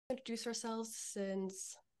introduce ourselves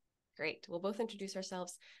since we'll both introduce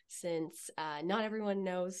ourselves since not everyone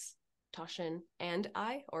knows Tasshin and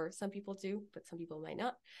I, or some people do, but some people might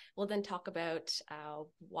not. We'll then talk about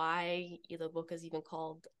why the book is even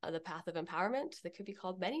called The Path of Empowerment. That could be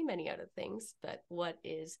called many, many other things, but what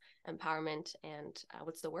is empowerment, and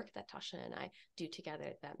what's the work that Tasshin and I do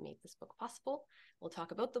together that made this book possible. We'll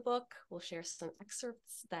talk about the book. We'll share some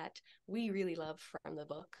excerpts that we really love from the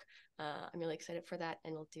book. I'm really excited for that,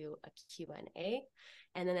 and we'll do a Q&A.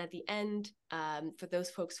 And then at the end, for those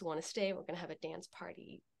folks who want to stay, we're going to have a dance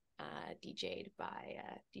party DJ'd by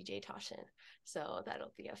DJ Tasshin. So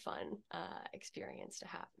that'll be a fun experience to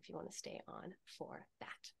have if you want to stay on for that.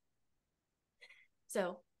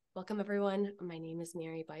 So welcome, everyone. My name is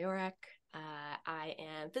Mary Bajorek. I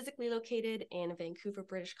am physically located in Vancouver,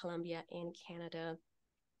 British Columbia in Canada.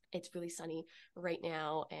 It's really sunny right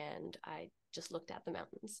now, and I just looked at the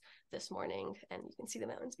mountains this morning, and you can see the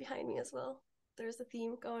mountains behind me as well. There's a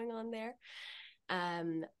theme going on there.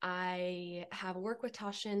 I have worked with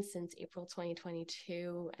Tasshin since April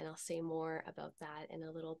 2022, and I'll say more about that in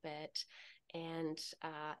a little bit. And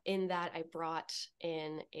in that, I brought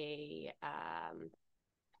in a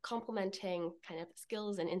complementing kind of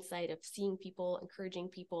skills and insight of seeing people, encouraging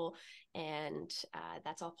people, and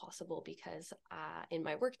that's all possible because in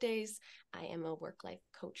my work days, I am a work-life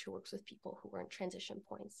coach who works with people who are in transition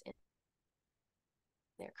points in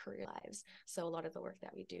their career lives. So a lot of the work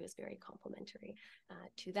that we do is very complementary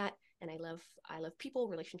to that. And I love people.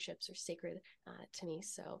 Relationships are sacred to me.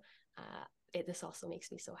 So this also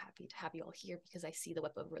makes me so happy to have you all here because I see the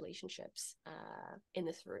web of relationships in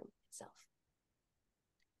this room itself.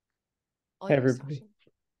 Hey, everybody.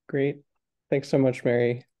 Great. Thanks so much,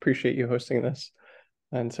 Mary. Appreciate you hosting this.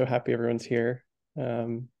 I'm so happy everyone's here.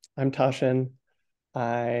 I'm Tasshin.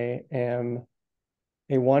 I am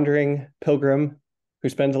a wandering pilgrim who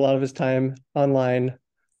spends a lot of his time online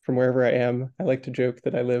from wherever I am. I like to joke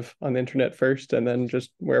that I live on the internet first and then just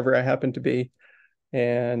wherever I happen to be.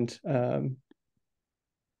 And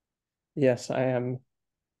yes, I am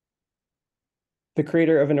the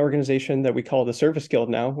creator of an organization that we call the Service Guild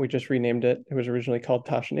now. We just renamed it. It was originally called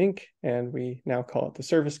Tasshin Inc., and we now call it the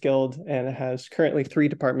Service Guild, and it has currently 3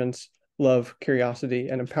 departments: love, curiosity,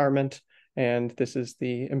 and empowerment. And this is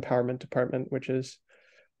the empowerment department, which is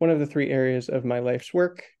one of the 3 areas of my life's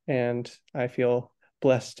work. And I feel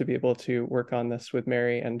blessed to be able to work on this with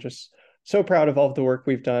Mary, and just so proud of all of the work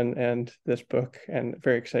we've done and this book, and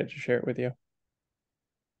very excited to share it with you.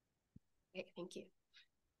 Great, thank you.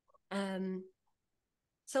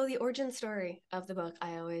 So the origin story of the book,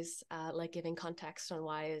 I always like giving context on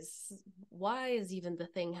why is even the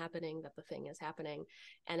thing happening that the thing is happening.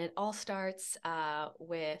 And it all starts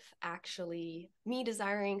with actually me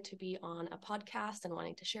desiring to be on a podcast and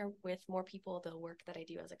wanting to share with more people the work that I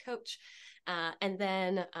do as a coach. And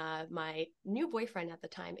then my new boyfriend at the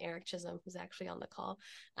time, Eric Chisholm, who's actually on the call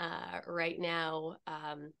right now,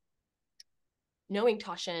 knowing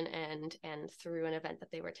Tasshin and through an event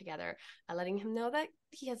that they were together, letting him know that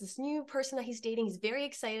he has this new person that he's dating. He's very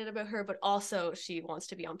excited about her, but also she wants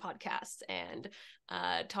to be on podcasts. And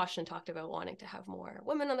Tasshin talked about wanting to have more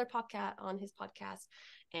women on his podcast.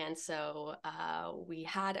 And so we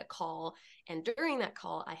had a call, and during that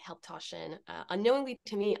call, I helped Tasshin. Unknowingly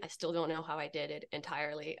to me, I still don't know how I did it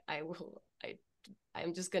entirely.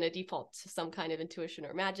 I'm just going to default to some kind of intuition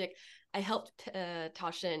or magic. I helped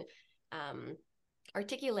Tasshin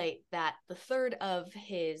articulate that the third of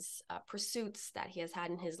his pursuits that he has had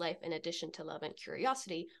in his life, in addition to love and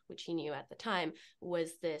curiosity, which he knew at the time,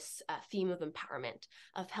 was this theme of empowerment,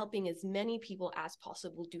 of helping as many people as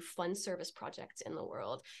possible do fun service projects in the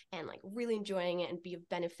world and like really enjoying it and be of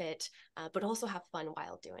benefit, but also have fun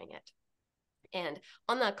while doing it. And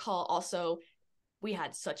on that call also, we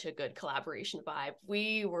had such a good collaboration vibe.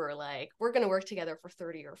 We were like, we're going to work together for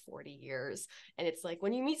 30 or 40 years. And it's like,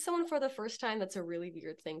 when you meet someone for the first time, that's a really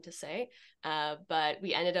weird thing to say. But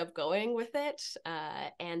we ended up going with it.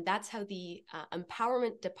 And that's how the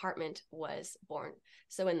empowerment department was born.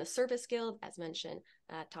 So in the Service Guild, as mentioned,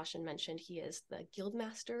 Tasshin mentioned, he is the guild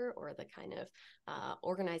master, or the kind of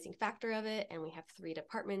organizing factor of it. And we have 3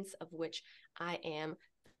 departments, of which I am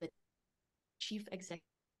the chief executive,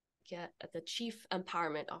 the chief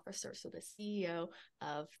empowerment officer, so the CEO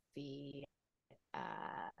of the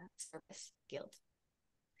Service Guild.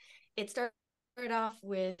 It started off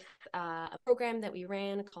with a program that we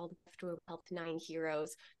ran called After We Helped 9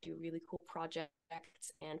 Heroes do really cool projects,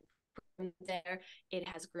 and from there it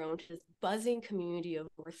has grown to this buzzing community of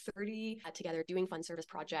over 30 together doing fun service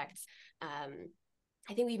projects.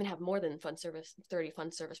 I think we even have more than 30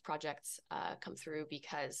 fun service projects come through,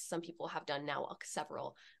 because some people have done now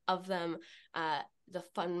several of them. The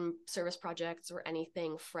fun service projects were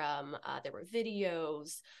anything from there were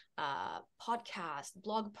videos, podcasts,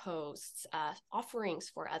 blog posts, offerings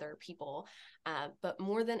for other people. But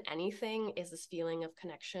more than anything is this feeling of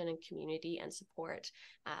connection and community and support,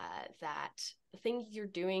 that the thing you're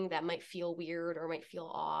doing that might feel weird or might feel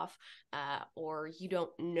off, or you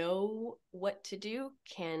don't know what to do,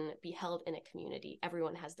 can be held in a community.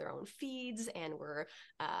 Everyone has their own feeds, and we're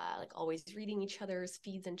like always reading each other's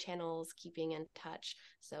feeds and channels, keeping in touch.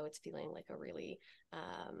 So it's feeling like a really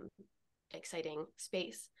exciting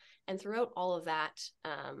space. And throughout all of that,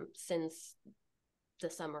 since the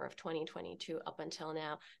summer of 2022 up until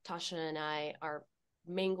now, Tasshin and I, our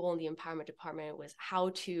main goal in the empowerment department was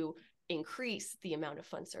how to increase the amount of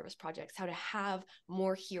fun service projects, how to have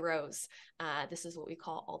more heroes. This is what we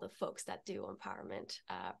call all the folks that do empowerment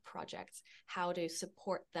projects, how to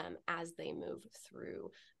support them as they move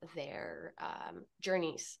through their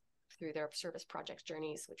journeys, through their service project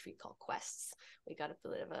journeys, which we call quests. We got a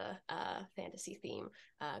bit of a fantasy theme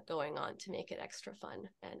going on to make it extra fun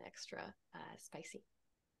and extra spicy.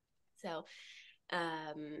 So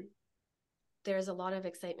there's a lot of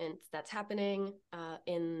excitement that's happening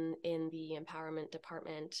in the empowerment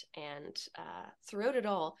department, and throughout it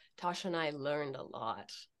all, Tasha and I learned a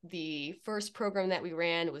lot. The first program that we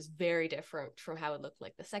ran was very different from how it looked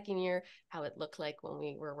like the second year, how it looked like when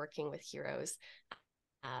we were working with heroes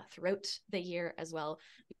throughout the year as well.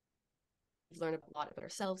 We've learned a lot about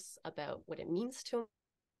ourselves, about what it means to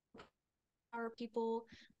empower people,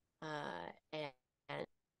 and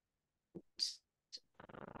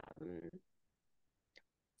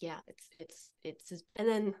yeah, it's and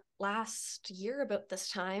then last year about this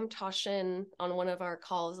time, Tasshin on one of our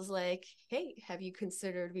calls was like, hey, have you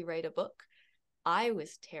considered we write a book? I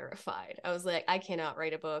was terrified. I was like, I cannot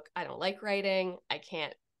write a book. I don't like writing. I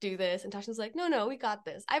can't do this. And Tashin's like, no, we got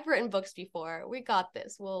this. I've written books before. We got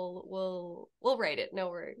this. We'll write it. No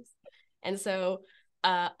worries. And so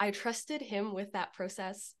I trusted him with that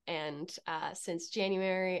process. And since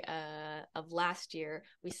January of last year,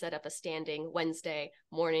 we set up a standing Wednesday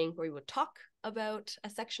morning where we would talk about a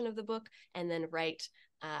section of the book and then write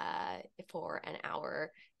for an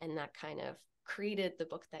hour. And that kind of created the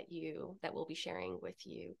book that we'll be sharing with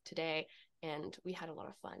you today. And we had a lot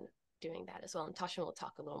of fun doing that as well. And Tasshin will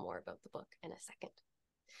talk a little more about the book in a second.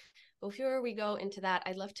 But before we go into that,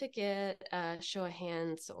 I'd love to get a show of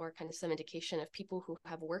hands or kind of some indication of people who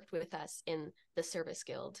have worked with us in the Service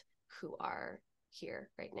Guild who are here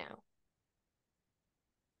right now.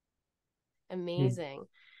 Amazing.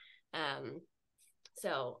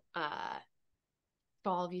 So for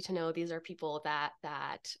all of you to know, these are people that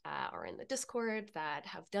are in the Discord, that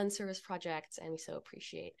have done service projects, and we so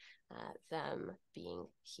appreciate them being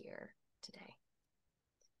here today.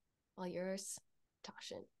 All yours,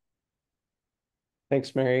 Tasshin.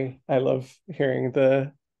 Thanks, Mary. I love hearing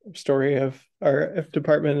the story of our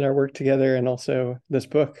department and our work together, and also this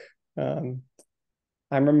book. I'm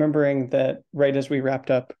remembering that right as we wrapped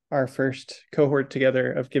up our first cohort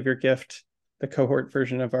together of Give Your Gift, the cohort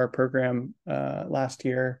version of our program last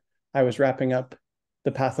year, I was wrapping up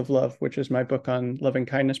The Path of Love, which is my book on loving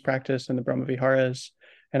kindness practice and the Brahma Viharas.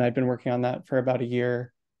 And I'd been working on that for about a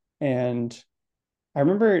year. And I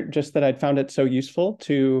remember just that I'd found it so useful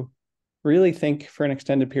to really think for an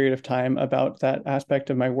extended period of time about that aspect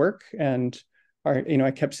of my work. And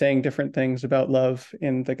I kept saying different things about love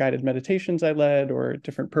in the guided meditations I led or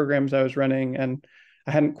different programs I was running. And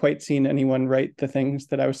I hadn't quite seen anyone write the things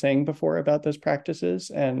that I was saying before about those practices,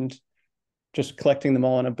 and just collecting them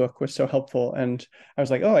all in a book was so helpful. And I was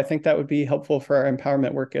like, oh, I think that would be helpful for our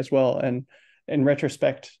empowerment work as well. And in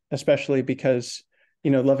retrospect, especially because,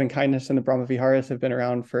 loving kindness and the Brahma Viharas have been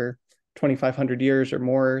around for 2,500 years or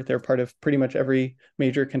more. They're part of pretty much every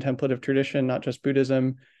major contemplative tradition, not just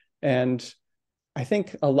Buddhism. And I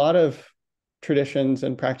think a lot of traditions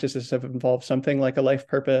and practices have involved something like a life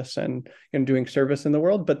purpose and doing service in the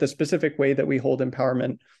world. But the specific way that we hold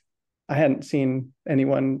empowerment, I hadn't seen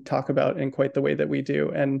anyone talk about in quite the way that we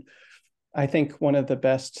do. And I think one of the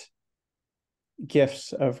best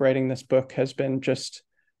gifts of writing this book has been just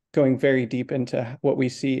going very deep into what we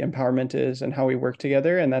see empowerment is and how we work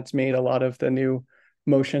together. And that's made a lot of the new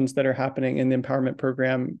motions that are happening in the empowerment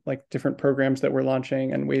program, like different programs that we're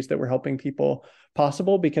launching and ways that we're helping people,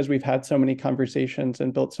 possible, because we've had so many conversations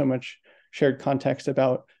and built so much shared context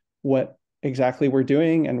about what exactly we're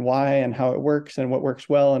doing and why and how it works and what works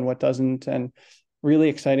well and what doesn't. And really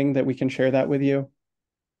exciting that we can share that with you.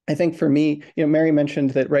 I think for me, Mary mentioned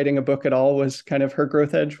that writing a book at all was kind of her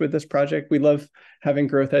growth edge with this project. We love having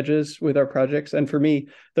growth edges with our projects. And for me,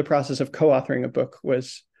 the process of co-authoring a book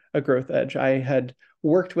was a growth edge. I had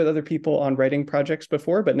worked with other people on writing projects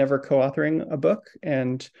before, but never co-authoring a book,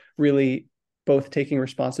 and really both taking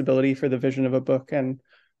responsibility for the vision of a book and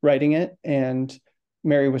writing it. And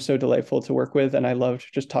Mary was so delightful to work with, and I loved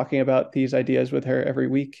just talking about these ideas with her every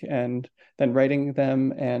week and then writing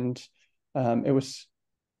them. And it was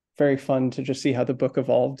very fun to just see how the book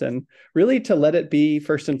evolved, and really to let it be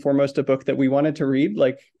first and foremost a book that we wanted to read.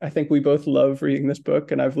 Like, I think we both love reading this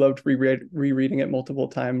book, and I've loved rereading it multiple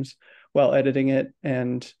times while editing it.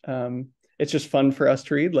 And it's just fun for us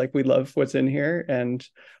to read. Like, we love what's in here, and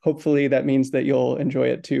hopefully that means that you'll enjoy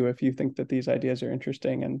it too if you think that these ideas are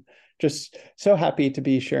interesting. And just so happy to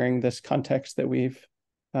be sharing this context that we've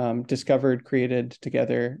discovered, created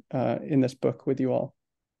together in this book with you all.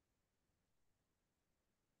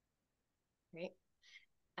 Great.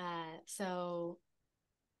 So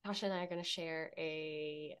Tasha and I are going to share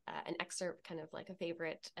an excerpt, kind of like a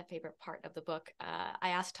favorite part of the book. I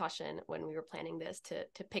asked Tasshin when we were planning this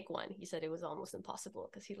to pick one. He said it was almost impossible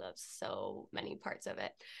because he loves so many parts of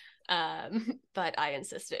it. But I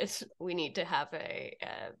insisted we need to have a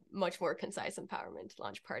much more concise empowerment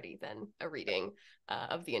launch party than a reading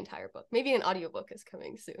of the entire book. Maybe an audiobook is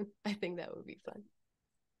coming soon. I think that would be fun.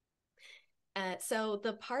 So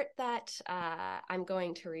the part that I'm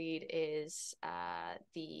going to read is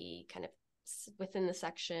the kind of within the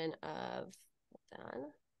section of,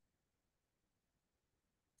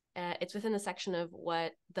 it's within the section of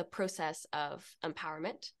what the process of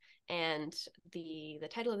empowerment, and the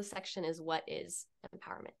title of the section is "What is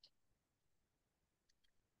Empowerment?"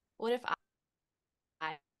 What if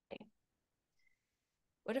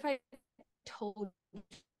I told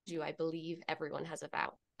you I believe everyone has a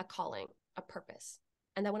vow, a calling, a purpose,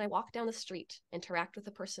 and that when I walk down the street, interact with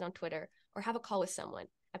a person on Twitter, or have a call with someone,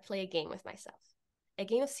 I play a game with myself, a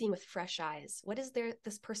game of seeing with fresh eyes. What is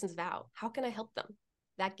this person's vow? How can I help them?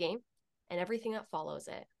 That game, and everything that follows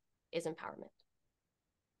it, is empowerment.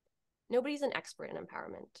 Nobody's an expert in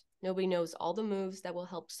empowerment. Nobody knows all the moves that will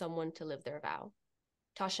help someone to live their vow.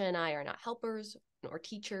 Tasha and I are not helpers nor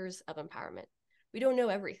teachers of empowerment. We don't know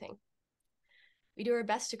everything. We do our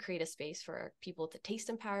best to create a space for people to taste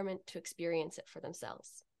empowerment, to experience it for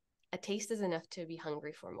themselves. A taste is enough to be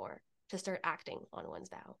hungry for more, to start acting on one's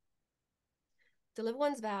vow. To live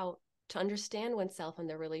one's vow, to understand oneself and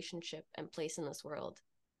their relationship and place in this world,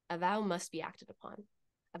 a vow must be acted upon.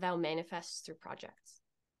 A vow manifests through projects.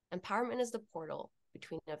 Empowerment is the portal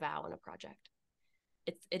between a vow and a project.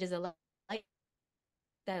 It is a light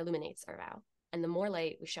that illuminates our vow, and the more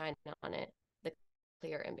light we shine on it, the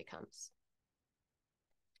clearer it becomes.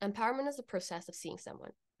 Empowerment is the process of seeing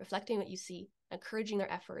someone, reflecting what you see, encouraging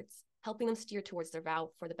their efforts, helping them steer towards their vow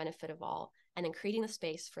for the benefit of all, and then creating the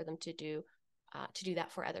space for them to do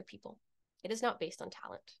that for other people. It is not based on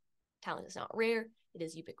talent. Talent is not rare, it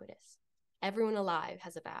is ubiquitous. Everyone alive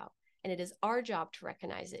has a vow, and it is our job to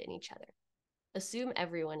recognize it in each other. Assume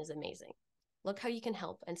everyone is amazing. Look how you can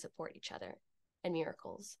help and support each other, and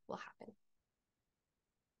miracles will happen.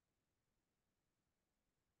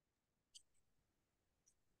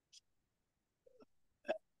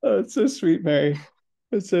 Oh, it's so sweet, Mary.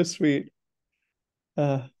 It's so sweet.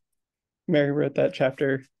 Mary wrote that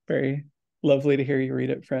chapter. Very lovely to hear you read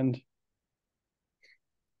it, friend.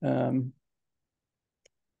 Okay,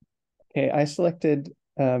 I selected,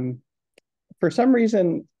 for some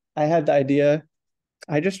reason, I had the idea.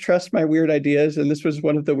 I just trust my weird ideas, and this was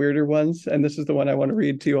one of the weirder ones, and this is the one I want to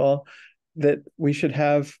read to you all, that we should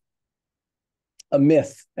have a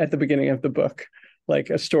myth at the beginning of the book, like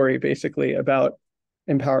a story basically about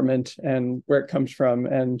empowerment and where it comes from.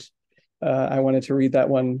 And I wanted to read that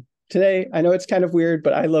one today. I know it's kind of weird,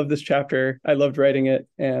 but I love this chapter. I loved writing it,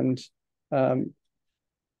 and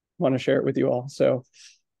want to share it with you all. So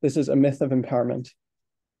this is A Myth of Empowerment.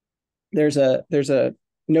 There's a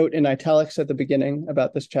note in italics at the beginning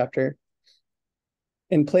about this chapter.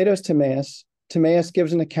 In Plato's Timaeus, Timaeus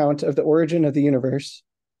gives an account of the origin of the universe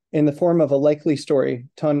in the form of a likely story,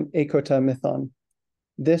 ton ekota mython.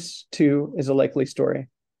 This, too, is a likely story.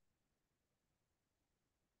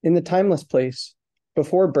 In the timeless place,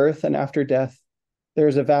 before birth and after death, there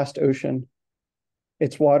is a vast ocean.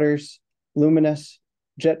 Its waters, luminous,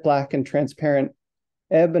 jet black and transparent,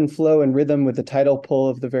 ebb and flow in rhythm with the tidal pull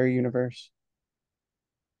of the very universe.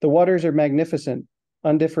 The waters are magnificent,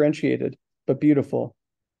 undifferentiated, but beautiful.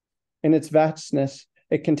 In its vastness,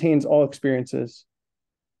 it contains all experiences.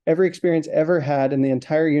 Every experience ever had in the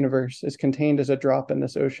entire universe is contained as a drop in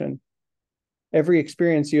this ocean. Every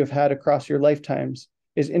experience you have had across your lifetimes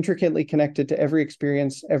is intricately connected to every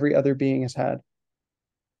experience every other being has had.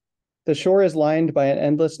 The shore is lined by an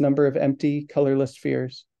endless number of empty, colorless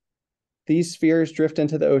spheres. These spheres drift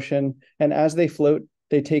into the ocean, and as they float,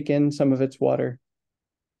 they take in some of its water.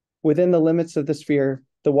 Within the limits of the sphere,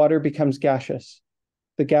 the water becomes gaseous.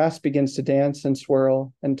 The gas begins to dance and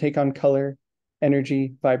swirl and take on color,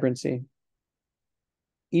 energy, vibrancy.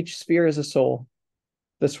 Each sphere is a soul.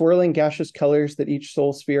 The swirling gaseous colors that each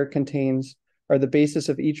soul sphere contains are the basis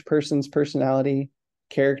of each person's personality,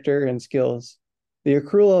 character, and skills, the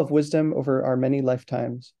accrual of wisdom over our many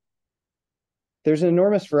lifetimes. There's an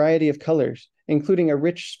enormous variety of colors, including a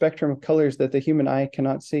rich spectrum of colors that the human eye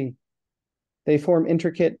cannot see. They form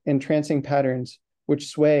intricate, entrancing patterns which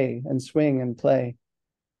sway and swing and play.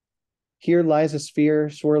 Here lies a sphere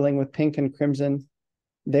swirling with pink and crimson,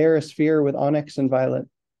 there a sphere with onyx and violet.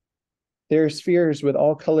 There are spheres with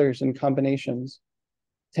all colors and combinations: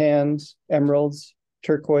 tans, emeralds,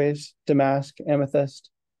 turquoise, damask, amethyst.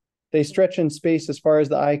 They stretch in space as far as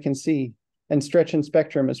the eye can see, and stretch in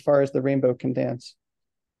spectrum as far as the rainbow can dance.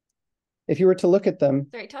 If you were to look at them...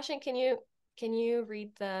 Sorry, Tasshin, can you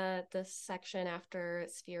read the section after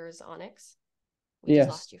spheres onyx? We Yes. just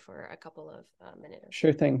lost you for a couple of minutes.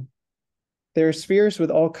 Sure thing. There are spheres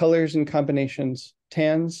with all colors and combinations: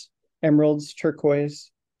 tans, emeralds,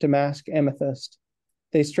 turquoise, damask, amethyst.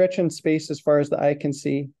 They stretch in space as far as the eye can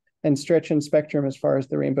see, and stretch in spectrum as far as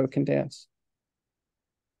the rainbow can dance.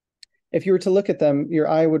 If you were to look at them, your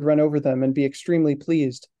eye would run over them and be extremely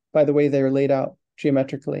pleased by the way they are laid out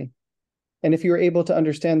geometrically. And if you were able to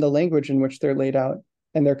understand the language in which they're laid out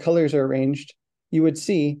and their colors are arranged, you would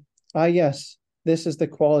see, ah, yes, this is the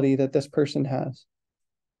quality that this person has.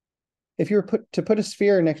 If you were to put a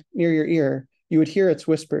sphere near your ear, you would hear its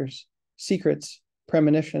whispers, secrets,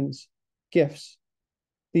 premonitions, gifts.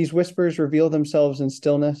 These whispers reveal themselves in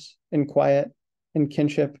stillness, in quiet, in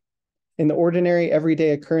kinship, in the ordinary,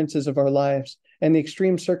 everyday occurrences of our lives, and the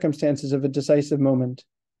extreme circumstances of a decisive moment.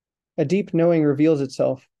 A deep knowing reveals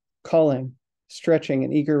itself, calling, stretching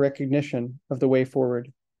an eager recognition of the way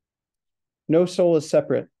forward. No soul is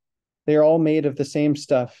separate. They are all made of the same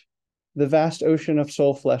stuff, the vast ocean of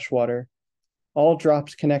soul flesh water, all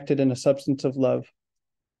drops connected in a substance of love.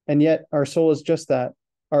 And yet our soul is just that,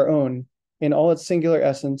 our own, in all its singular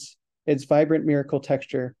essence, its vibrant miracle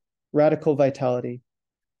texture, radical vitality,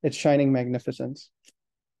 its shining magnificence.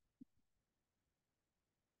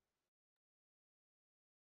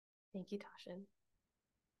 Thank you, Tasshin.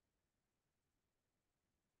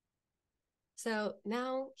 So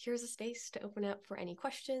now here's a space to open up for any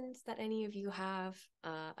questions that any of you have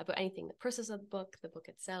about anything, the process of the book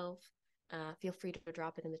itself. Feel free to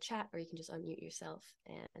drop it in the chat, or you can just unmute yourself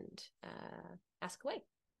and ask away.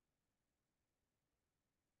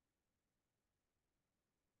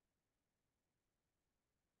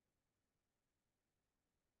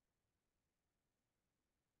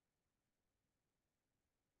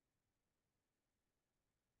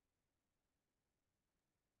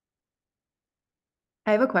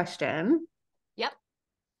 I have a question. Yep.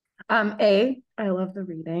 I love the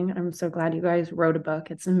reading. I'm so glad you guys wrote a book.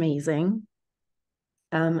 It's amazing.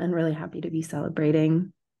 And really happy to be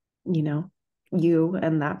celebrating, you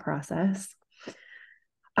and that process.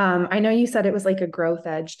 I know you said it was like a growth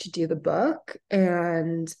edge to do the book,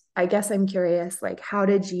 and I guess I'm curious, like, how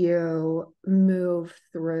did you move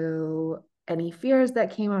through any fears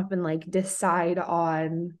that came up and like decide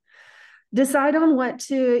on what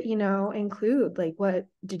to include? Like, what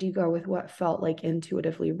did you go with? What felt like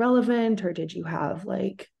intuitively relevant, or did you have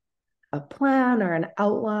like a plan or an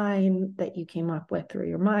outline that you came up with through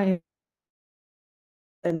your mind?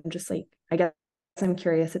 And just like, I guess I'm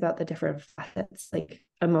curious about the different facets, like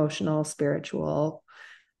emotional, spiritual,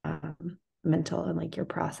 mental, and like your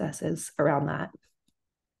processes around that.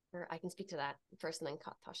 Or I can speak to that first, and then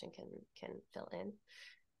Tasshin can fill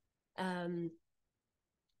in.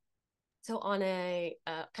 So on a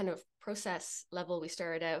kind of process level, we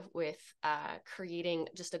started out with creating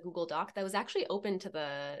just a Google Doc that was actually open to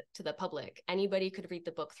the public. Anybody could read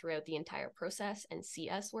the book throughout the entire process and see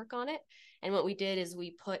us work on it. And what we did is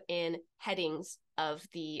we put in headings of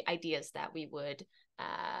the ideas that we would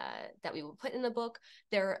put in the book.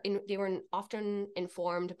 They were often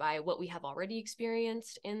informed by what we have already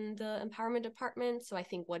experienced in the empowerment department. So I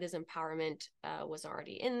think what is empowerment was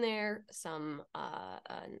already in there.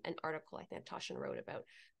 An article I think Tasshin wrote about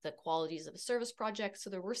the qualities of a service project. So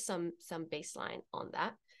there were some baseline on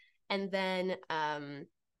that. And then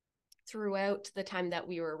throughout the time that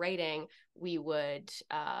we were writing, we would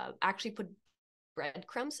actually put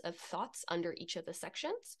breadcrumbs of thoughts under each of the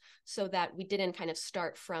sections, so that we didn't kind of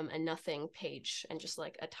start from a nothing page and just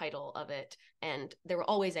like a title of it. And there were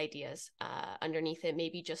always ideas underneath it,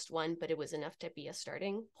 maybe just one, but it was enough to be a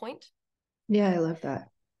starting point. Yeah, I love that.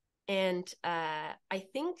 And I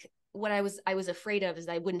think what I was afraid of is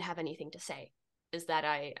I wouldn't have anything to say. is that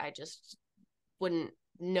I just wouldn't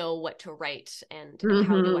know what to write, and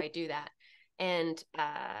how do Mhm. I do that? And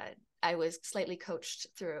I was slightly coached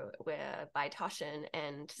through by Tasshin,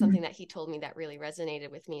 and something that he told me that really resonated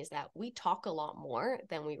with me is that we talk a lot more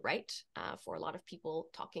than we write. For a lot of people,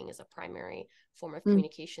 talking is a primary form of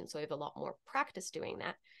communication, so we have a lot more practice doing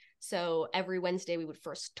that. So every Wednesday we would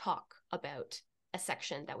first talk about a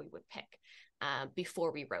section that we would pick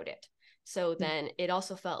before we wrote it. So then it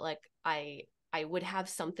also felt like I would have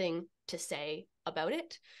something to say about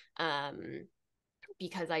it,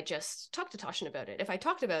 because I just talked to Tasshin about it. If I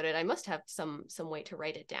talked about it, I must have some way to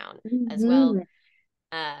write it down as well.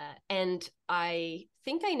 And I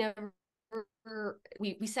think I never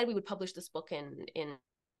we said we would publish this book in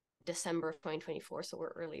December of 2024, so we're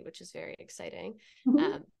early, which is very exciting.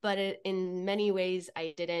 But in many ways,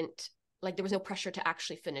 I didn't like, there was no pressure to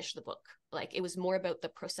actually finish the book. Like, it was more about the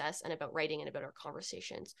process and about writing and about our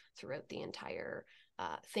conversations throughout the entire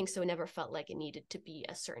thing. So it never felt like it needed to be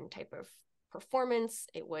a certain type of performance.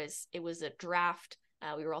 It was a draft.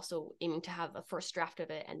 We were also aiming to have a first draft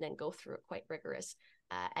of it and then go through a quite rigorous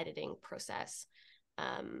editing process.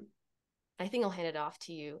 I think I'll hand it off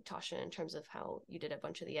to you, Tasshin, in terms of how you did a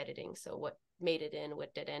bunch of the editing. So what made it in,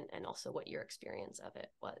 what didn't, and also what your experience of it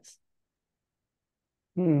was.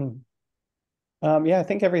 Yeah, I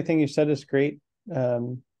think everything you said is great.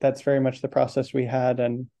 That's very much the process we had.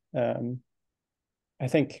 And I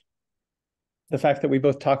think the fact that we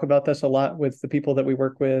both talk about this a lot with the people that we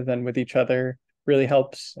work with and with each other really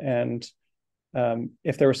helps. And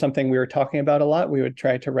if there was something we were talking about a lot, we would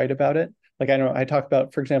try to write about it. Like, I don't know, I talk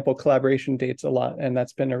about, for example, collaboration dates a lot, and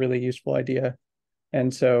that's been a really useful idea.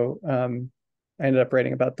 And so I ended up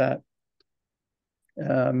writing about that.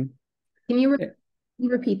 Can you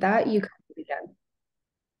repeat that? You cut it again.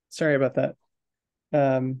 Sorry about that.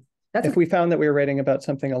 That's if we found that we were writing about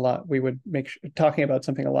something a lot, we would talking about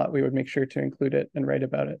something a lot, we would make sure to include it and write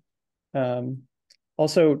about it.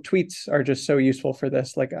 Also, tweets are just so useful for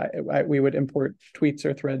this. Like, we would import tweets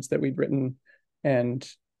or threads that we'd written, and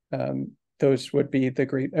those would be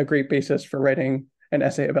a great basis for writing an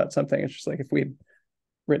essay about something. It's just like, if we'd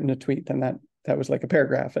written a tweet, then that was like a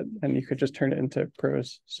paragraph, and you could just turn it into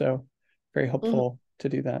prose. So very helpful to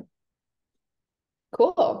do that.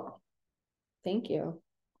 Cool. Thank you.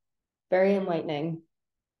 Very enlightening.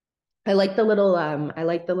 I like the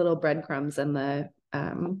little breadcrumbs and the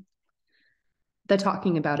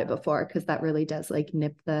talking about it before, because that really does like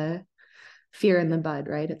nip the fear in the bud,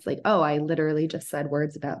 right? It's like, oh, I literally just said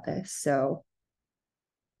words about this, so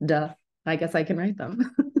duh, I guess I can write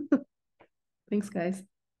them. Thanks, guys.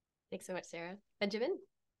 Thanks so much, Sarah. Benjamin?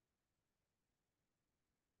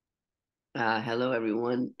 Hello,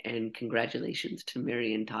 everyone, and congratulations to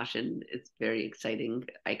Mary and Tasshin. It's very exciting.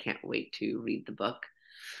 I can't wait to read the book.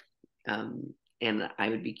 And I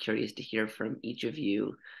would be curious to hear from each of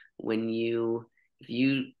you when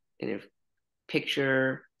if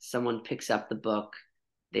picture someone picks up the book,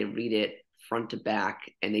 they read it front to back,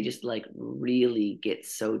 and they just like really get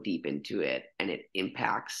so deep into it, and it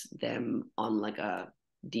impacts them on like a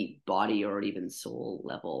deep body or even soul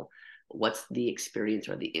level. What's the experience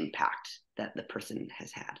or the impact that the person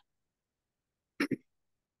has had?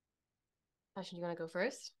 Tasshin, do you want to go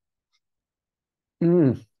first?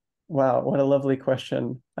 Wow, what a lovely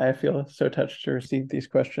question. I feel so touched to receive these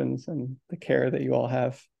questions and the care that you all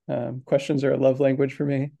have. Questions are a love language for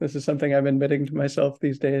me. This is something I'm admitting to myself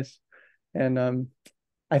these days. And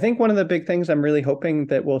I think one of the big things I'm really hoping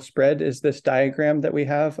that will spread is this diagram that we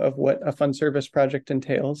have of what a fun service project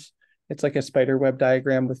entails. It's like a spider web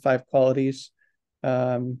diagram with 5 qualities: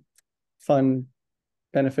 fun,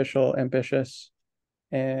 beneficial, ambitious,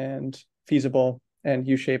 and feasible, and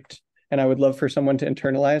U-shaped. And I would love for someone to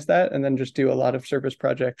internalize that and then just do a lot of service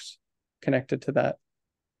projects connected to that.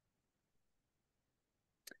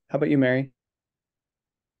 How about you, Mary?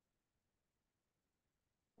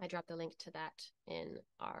 I dropped the link to that in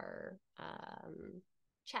our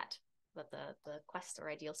chat about the quest or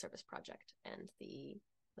ideal service project and the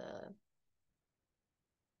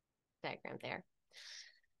diagram there.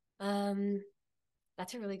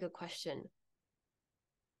 That's a really good question.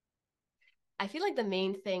 I feel like the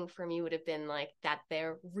main thing for me would have been like that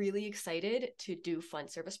they're really excited to do fun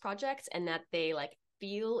service projects, and that they like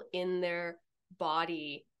feel in their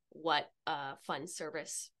body what a fun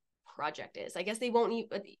service project is. I guess they won't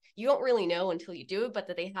you don't really know until you do it, but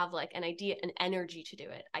that they have like an idea, an energy to do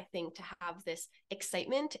it. I think to have this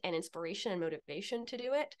excitement and inspiration and motivation to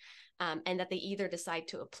do it, and that they either decide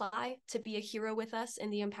to apply to be a hero with us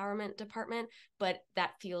in the empowerment department, but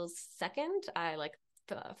that feels second. I like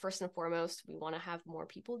first and foremost, we want to have more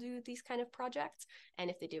people do these kind of projects. And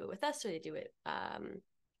if they do it with us or they do it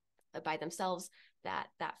by themselves, that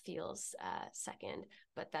feels second.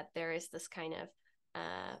 But that there is this kind of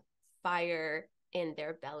fire in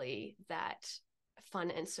their belly that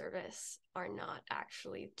fun and service are not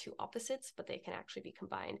actually two opposites, but they can actually be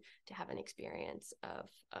combined to have an experience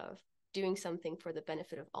of doing something for the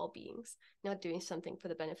benefit of all beings, not doing something for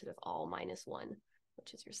the benefit of all minus one,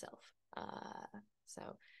 which is yourself. So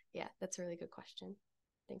yeah, that's a really good question.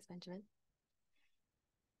 Thanks, Benjamin.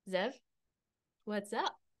 Zev, what's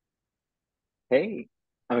up? Hey,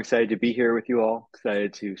 I'm excited to be here with you all.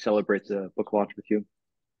 Excited to celebrate the book launch with you.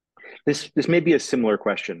 This may be a similar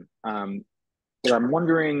question, but I'm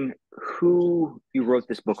wondering who you wrote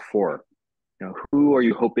this book for. You know, who are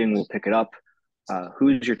you hoping will pick it up?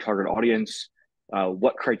 Who's your target audience?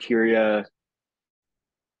 What criteria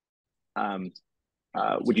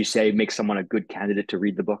would you say makes someone a good candidate to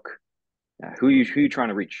read the book? Who you trying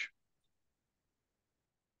to reach?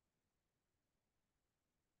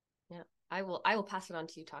 Yeah, I will pass it on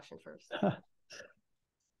to you, Tasshin, first.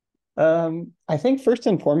 I think first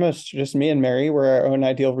and foremost, just me and Mary were our own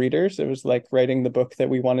ideal readers. It was like writing the book that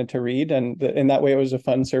we wanted to read. And in that way, it was a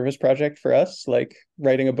fun service project for us, like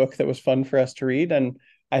writing a book that was fun for us to read. And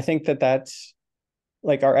I think that that's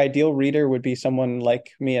like our ideal reader would be someone like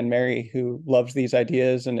me and Mary who loves these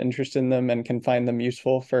ideas and interested in them and can find them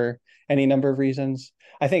useful for any number of reasons.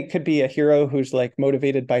 I think it could be a hero who's like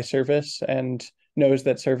motivated by service and knows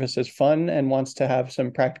that service is fun and wants to have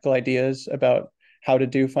some practical ideas about how to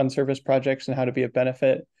do fun service projects and how to be of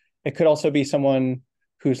benefit. It could also be someone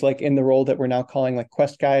who's like in the role that we're now calling like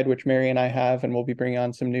quest guide, which Mary and I have, and we'll be bringing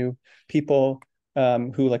on some new people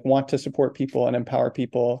who like want to support people and empower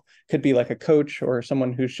people. Could be like a coach or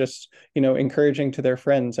someone who's just, you know, encouraging to their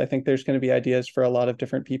friends. I think there's going to be ideas for a lot of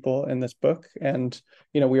different people in this book. And,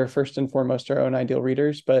 you know, we are first and foremost our own ideal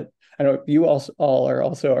readers, but I know you all are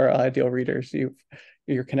also our ideal readers.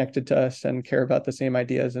 You're connected to us and care about the same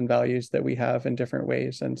ideas and values that we have in different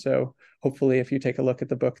ways. And so hopefully if you take a look at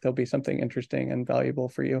the book, there'll be something interesting and valuable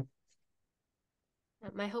for you.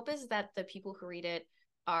 My hope is that the people who read it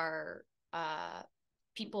are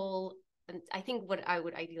people, and I think what I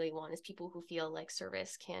would ideally want is people who feel like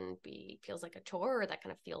service feels like a chore, or that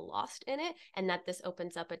kind of feel lost in it, and that this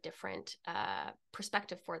opens up a different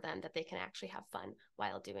perspective for them, that they can actually have fun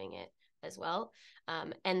while doing it as well,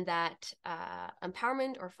 and that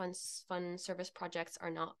empowerment or fun service projects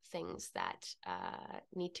are not things that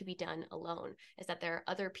need to be done alone. Is that there are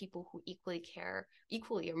other people who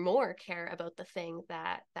equally or more care about the thing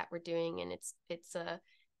that we're doing, and it's a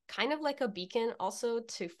kind of like a beacon also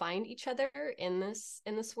to find each other in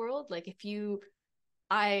this world. Like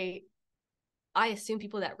I assume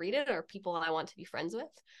people that read it are people I want to be friends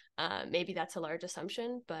with. Maybe that's a large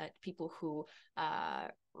assumption, but people who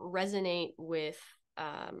resonate with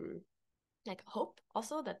like hope,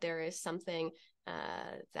 also that there is something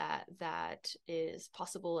that is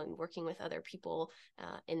possible, and working with other people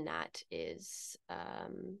in that is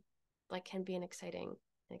like can be an exciting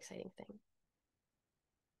thing.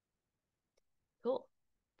 Cool.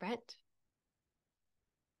 Brent.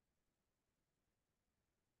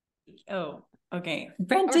 Oh, okay.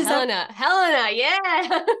 Brent Or is Helena.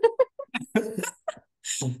 Yeah.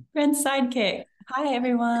 Brent's sidekick. Hi,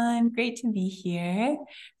 everyone. Great to be here.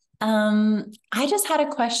 I just had a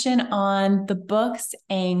question on the book's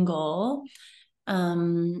angle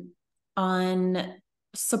on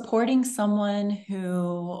supporting someone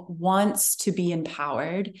who wants to be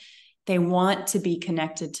empowered. They want to be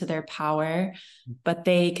connected to their power, but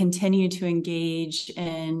they continue to engage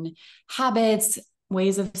in habits,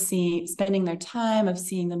 ways of spending their time, of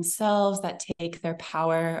seeing themselves that take their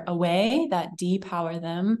power away, that depower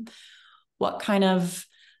them. What kind of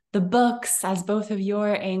the books, as both of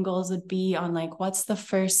your angles would be on like, what's the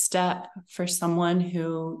first step for someone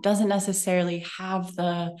who doesn't necessarily have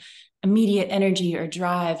the immediate energy or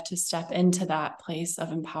drive to step into that place of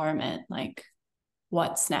empowerment? Like,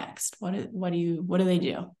 what's next? What do they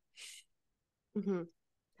do? Mm-hmm.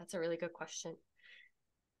 That's a really good question.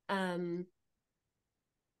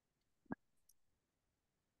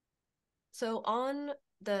 So on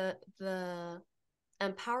the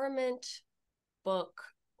empowerment book,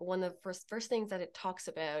 one of the first things that it talks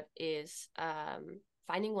about is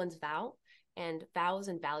finding one's vow, and vows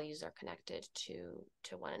and values are connected to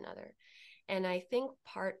one another. And I think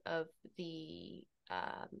part of the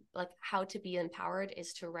like how to be empowered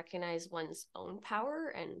is to recognize one's own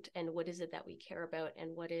power, and what is it that we care about,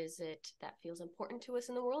 and what is it that feels important to us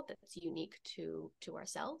in the world that's unique to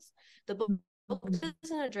ourselves. The book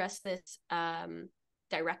doesn't address this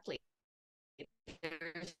directly.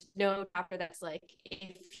 there's no chapter that's like,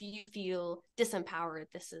 if you feel disempowered,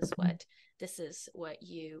 this is what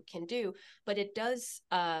you can do. But it does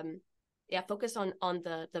focus on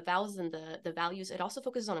the vows and the values. It also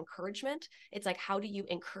focuses on encouragement. It's like, how do you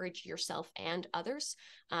encourage yourself and others,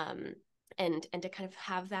 and to kind of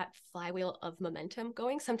have that flywheel of momentum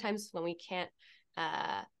going. Sometimes when we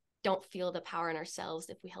don't feel the power in ourselves,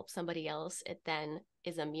 if we help somebody else, it then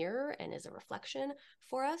is a mirror and is a reflection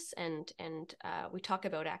for us. And we talk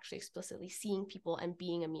about actually explicitly seeing people and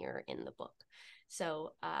being a mirror in the book.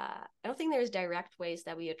 So I don't think there's direct ways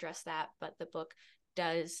that we address that, but the book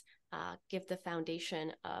does give the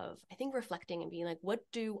foundation of, I think, reflecting and being like, what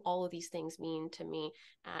do all of these things mean to me?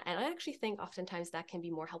 And I actually think oftentimes that can be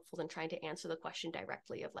more helpful than trying to answer the question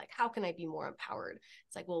directly of like, how can I be more empowered?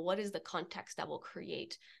 It's like, well, what is the context that will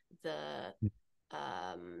create the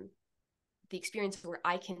experience where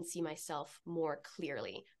I can see myself more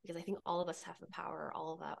clearly? Because I think all of us have the power,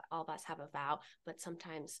 all of us have a vow, but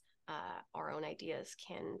sometimes our own ideas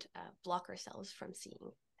can block ourselves from seeing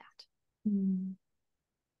that. Mm.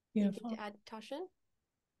 Beautiful. Anything to add,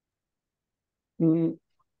 Tasshin?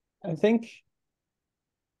 I think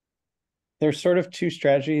there's sort of two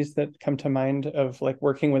strategies that come to mind of like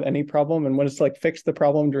working with any problem, and one is to like fix the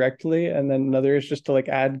problem directly, and then another is just to like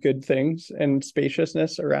add good things and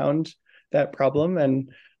spaciousness around that problem.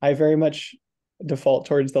 And I very much default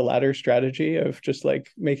towards the latter strategy of just like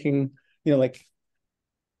making, like,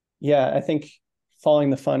 I think following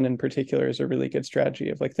the fun in particular is a really good strategy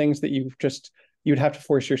of like things that you'd have to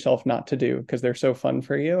force yourself not to do because they're so fun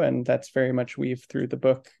for you. And that's very much weaved through the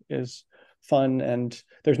book, is fun. And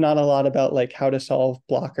there's not a lot about like how to solve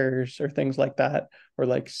blockers or things like that, or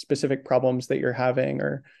like specific problems that you're having,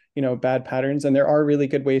 or bad patterns. And there are really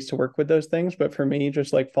good ways to work with those things, but for me,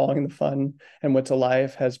 just like following the fun and what's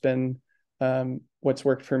alive has been what's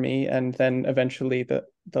worked for me. And then eventually the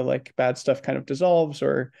like bad stuff kind of dissolves,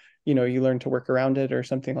 or you learn to work around it or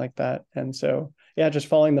something like that. And so just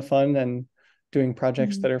following the fun and doing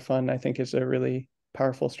projects that are fun, I think, is a really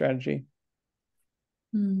powerful strategy.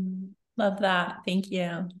 Love that. Thank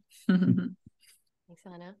you. Thanks,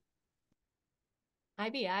 Anna.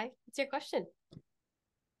 IBI, what's your question?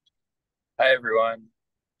 Hi, everyone.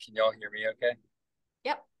 Can y'all hear me okay?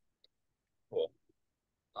 Yep. Cool.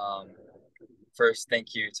 First,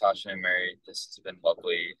 thank you, Tasshin and Mary. This has been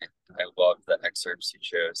lovely. I love the excerpts you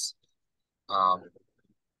chose.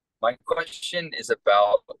 My question is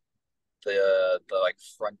about the like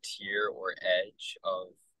frontier or edge of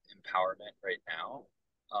empowerment right now.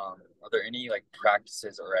 Are there any like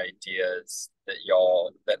practices or ideas that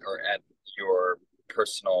are at your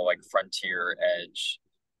personal like frontier edge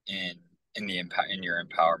in your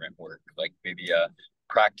empowerment work? Like maybe a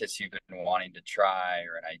practice you've been wanting to try,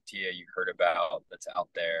 or an idea you heard about that's out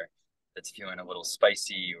there that's feeling a little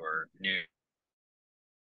spicy or new.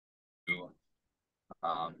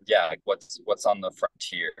 Like what's on the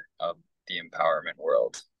frontier of the empowerment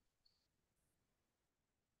world?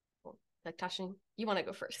 Like, Tasshin, you want to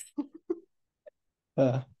go first?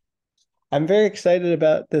 I'm very excited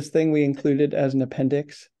about this thing we included as an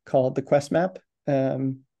appendix called the quest map.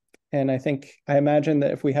 And I imagine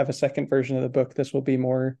that if we have a second version of the book, this will be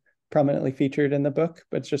more prominently featured in the book,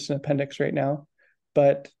 but it's just an appendix right now.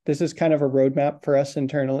 But this is kind of a roadmap for us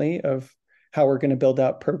internally of how we're going to build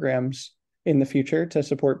out programs in the future to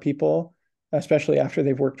support people, especially after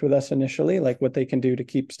they've worked with us initially, like what they can do to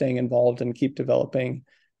keep staying involved and keep developing.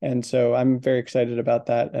 And so I'm very excited about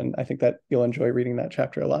that. And I think that you'll enjoy reading that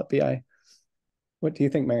chapter a lot, BI. What do you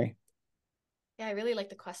think, Mary? Yeah, I really like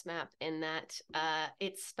the quest map in that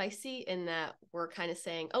it's spicy in that we're kind of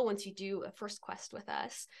saying, oh, once you do a first quest with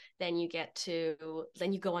us, then you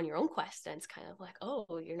go on your own quest. And it's kind of like,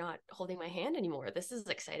 oh, you're not holding my hand anymore. This is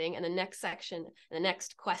exciting. And the next section, the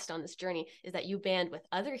next quest on this journey is that you band with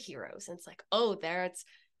other heroes. And it's like, oh, that's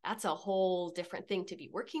a whole different thing to be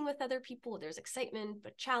working with other people. There's excitement,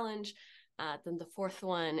 but challenge. Then the fourth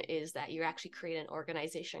one is that you actually create an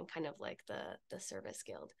organization, kind of like the service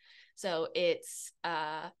guild. So it's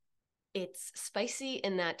spicy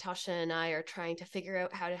in that Tasha and I are trying to figure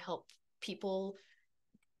out how to help people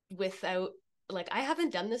without, like, I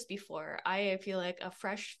haven't done this before. I feel like a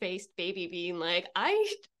fresh-faced baby being like,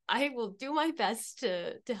 I will do my best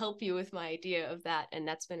to help you with my idea of that. And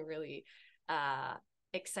that's been really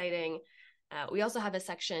exciting. We also have a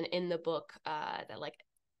section in the book that like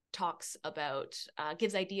talks about,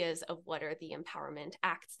 gives ideas of what are the empowerment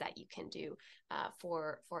acts that you can do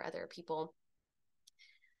for other people.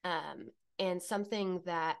 And something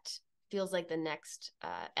that feels like the next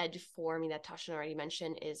edge for me that Tasshin already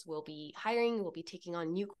mentioned is we'll be taking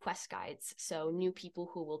on new quest guides. So new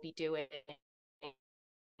people who will be doing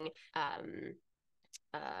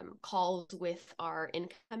calls with our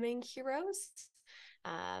incoming heroes.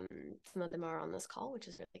 Some of them are on this call, which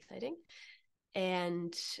is really exciting.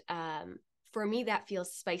 And for me, that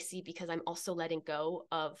feels spicy because I'm also letting go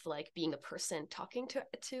of like being a person talking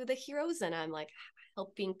to the heroes, and I'm like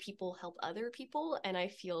helping people help other people, and I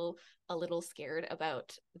feel a little scared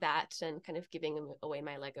about that and kind of giving away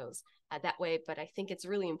my Legos that way. But I think it's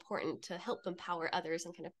really important to help empower others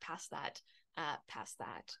and kind of pass that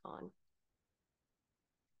on.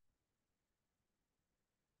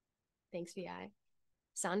 Thanks, Vi.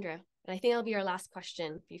 Sandra, and I think that'll be our last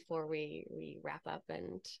question before we wrap up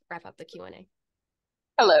the Q&A.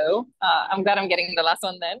 Hello. I'm glad I'm getting the last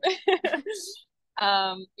one then.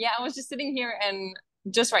 Yeah, I was just sitting here, and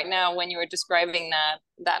just right now when you were describing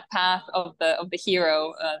that path of the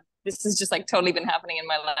hero, this has just like totally been happening in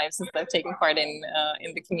my life since I've taken part in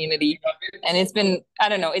the community, and it's been, I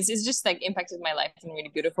don't know, it's just like impacted my life in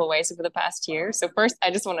really beautiful ways over the past year. So first,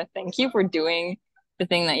 I just want to thank you for doing the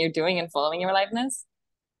thing that you're doing and following your aliveness.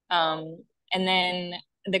 And then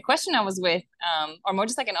the question I was with, or more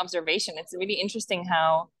just like an observation, it's really interesting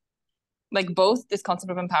how like both this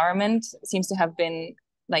concept of empowerment seems to have been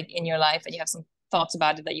like in your life, and you have some thoughts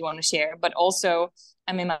about it that you want to share, but also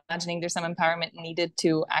I'm imagining there's some empowerment needed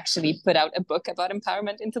to actually put out a book about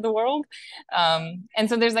empowerment into the world. And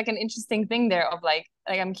so there's like an interesting thing there of like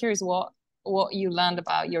I'm curious what you learned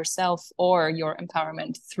about yourself or your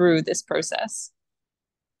empowerment through this process.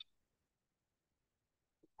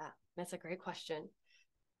 That's a great question.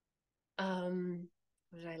 What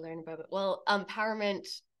did I learn about it? Well, empowerment,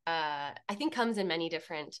 I think comes in many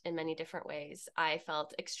different ways. I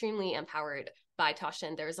felt extremely empowered by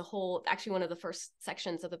Tasshin. There's a whole, actually one of the first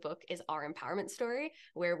sections of the book is our empowerment story,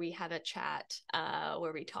 where we have a chat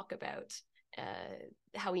where we talk about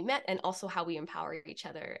how we met and also how we empower each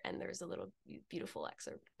other. And there's a little beautiful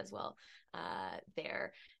excerpt as well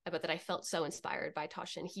there about that. I felt so inspired by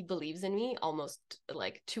Tasshin. He believes in me almost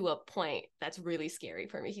like to a point that's really scary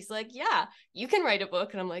for me. He's like, yeah, you can write a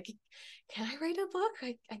book. And I'm like, can I write a book?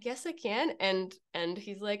 I guess I can. And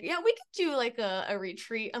he's like, yeah, we could do like a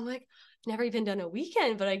retreat. I'm like, never even done a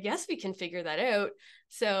weekend, but I guess we can figure that out.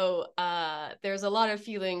 So there's a lot of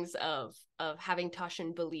feelings of having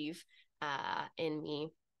Tasshin believe in me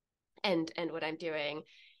and what I'm doing,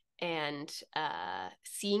 and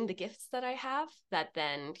seeing the gifts that I have, that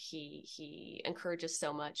then he encourages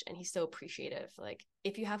so much, and he's so appreciative. Like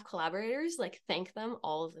if you have collaborators, like thank them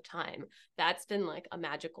all of the time. That's been like a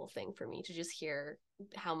magical thing for me to just hear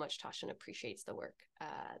how much Tasshin appreciates the work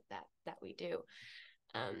that we do.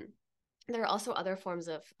 There are also other forms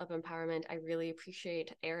of empowerment. I really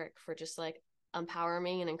appreciate Eric for just like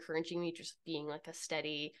empowering and encouraging me, just being like a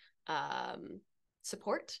steady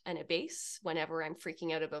support and a base whenever I'm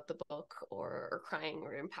freaking out about the book or crying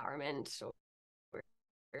or empowerment or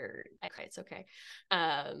I cry, it's okay,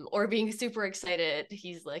 or being super excited.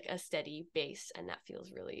 He's like a steady base, and that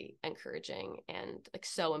feels really encouraging and like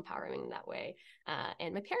so empowering in that way.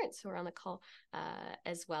 And my parents who are on the call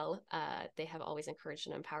as well, they have always encouraged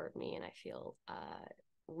and empowered me, and I feel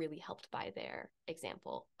really helped by their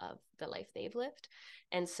example of the life they've lived.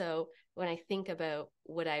 And so when I think about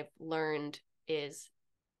what I've learned is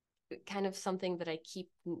kind of something that I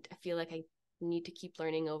feel like I need to keep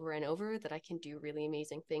learning over and over, that I can do really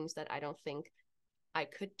amazing things that I don't think I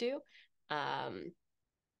could do.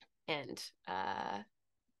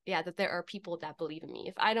 Yeah, that there are people that believe in me.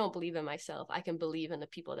 If I don't believe in myself, I can believe in the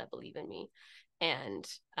people that believe in me, and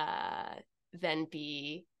then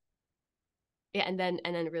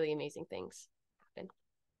really amazing things happen.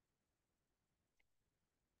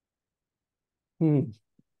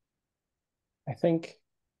 I think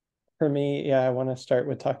for me, yeah, I want to start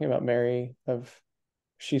with talking about Mary.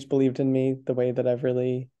 She's believed in me the way that I've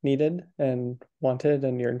really needed and wanted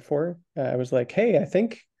and yearned for. I was like, hey, I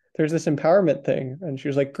think there's this empowerment thing. And she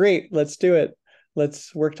was like, great, let's do it.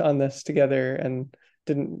 Let's work on this together. And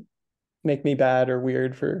didn't make me bad or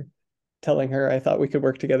weird for telling her I thought we could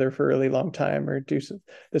work together for a really long time or do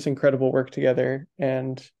this incredible work together.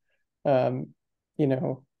 And,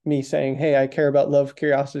 me saying, hey, I care about love,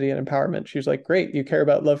 curiosity, and empowerment. She was like, great, you care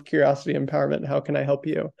about love, curiosity, empowerment. How can I help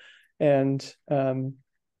you? And I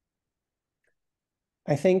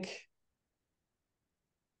think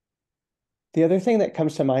the other thing that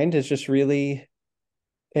comes to mind is just really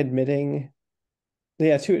admitting,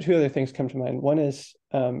 two other things come to mind. One is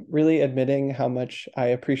really admitting how much I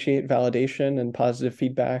appreciate validation and positive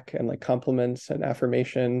feedback and like compliments and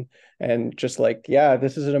affirmation, and just like, yeah,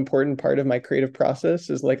 this is an important part of my creative process,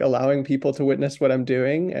 is like allowing people to witness what I'm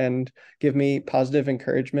doing and give me positive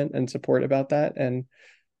encouragement and support about that. And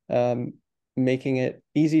making it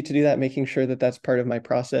easy to do that, making sure that that's part of my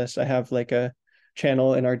process. I have like a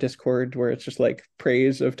channel in our Discord where it's just like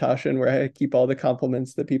praise of Tasshin, where I keep all the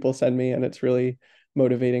compliments that people send me, and it's really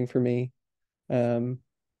motivating for me.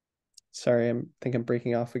 Sorry, I think I'm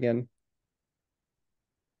breaking off again.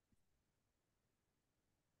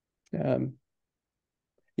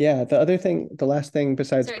 Yeah, the last thing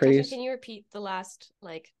besides Sorry, praise. Tasshin, can you repeat the last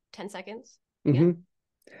like 10 seconds?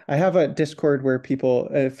 I have a Discord where people,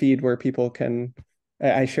 a feed where people can,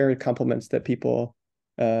 I share compliments that people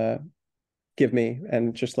give me,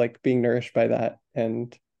 and just like being nourished by that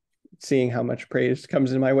and seeing how much praise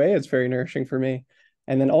comes in my way, it's very nourishing for me.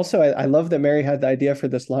 And then also, I love that Mary had the idea for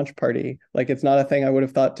this launch party. Like, it's not a thing I would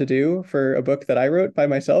have thought to do for a book that I wrote by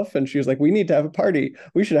myself. And she was like, we need to have a party.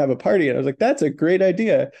 We should have a party. And I was like, that's a great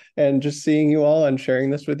idea. And just seeing you all and sharing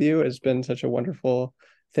this with you has been such a wonderful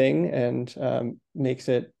thing, and makes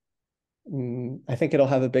it, I think it'll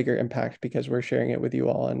have a bigger impact because we're sharing it with you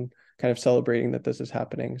all and kind of celebrating that this is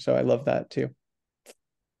happening. So I love that too.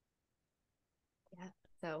 Yeah.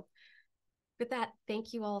 So with that,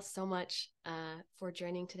 thank you all so much for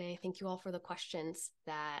joining today. Thank you all for the questions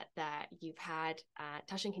that you've had.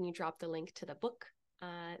 Tasshin, can you drop the link to the book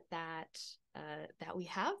that we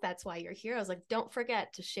have? That's why you're here. I was like, don't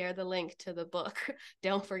forget to share the link to the book.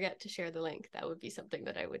 Don't forget to share the link. That would be something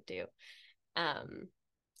that I would do.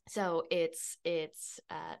 So it's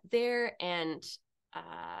there, and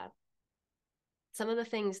some of the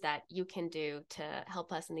things that you can do to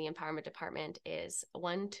help us in the empowerment department is,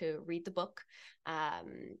 one, to read the book.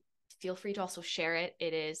 Feel free to also share it.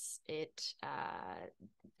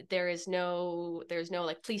 There's no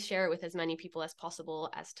like, please share it with as many people as possible.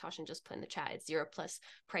 As Tasshin just put in the chat, it's 0+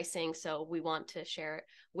 pricing. So we want to share it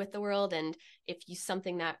with the world. And if there's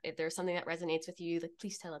something that resonates with you, like,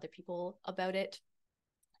 please tell other people about it.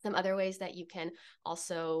 Some other ways that you can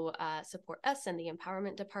also support us and the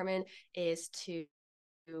empowerment department is to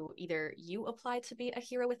either you apply to be a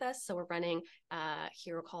hero with us. So we're running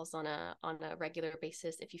hero calls on a regular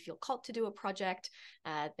basis. If you feel called to do a project,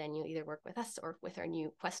 then you either work with us or with our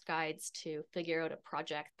new quest guides to figure out a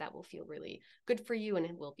project that will feel really good for you, and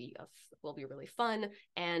it will be really fun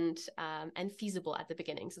and feasible at the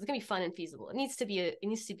beginning. So it's gonna be fun and feasible. It needs to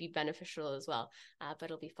be beneficial as well, but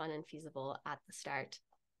it'll be fun and feasible at the start.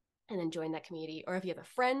 And then join that community. Or if you have a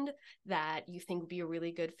friend that you think would be a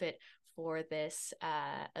really good fit for this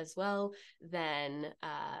as well, then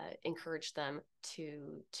encourage them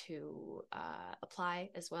to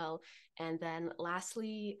apply as well. And then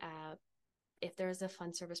lastly, if there's a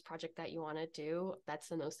fun service project that you want to do, that's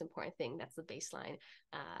the most important thing. That's the baseline.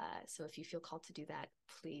 So if you feel called to do that,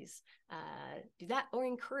 please do that, or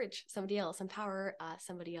encourage somebody else, empower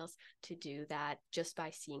somebody else to do that just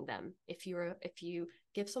by seeing them. If you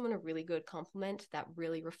give someone a really good compliment that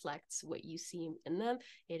really reflects what you see in them,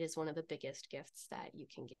 it is one of the biggest gifts that you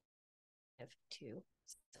can give to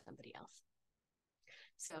somebody else.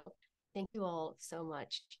 So thank you all so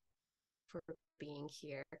much for being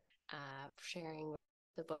here, sharing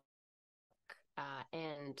the book,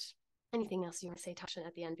 and anything else you want to say, Tasshin,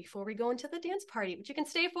 at the end before we go into the dance party, which you can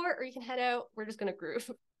stay for or you can head out. We're just going to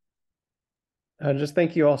groove. Just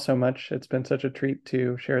thank you all so much. It's been such a treat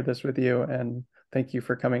to share this with you, and thank you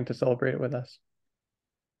for coming to celebrate it with us.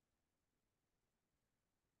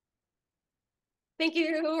 Thank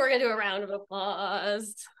you. We're going to do a round of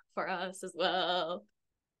applause for us as well.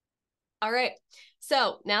 All right.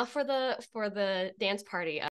 So now for the dance party.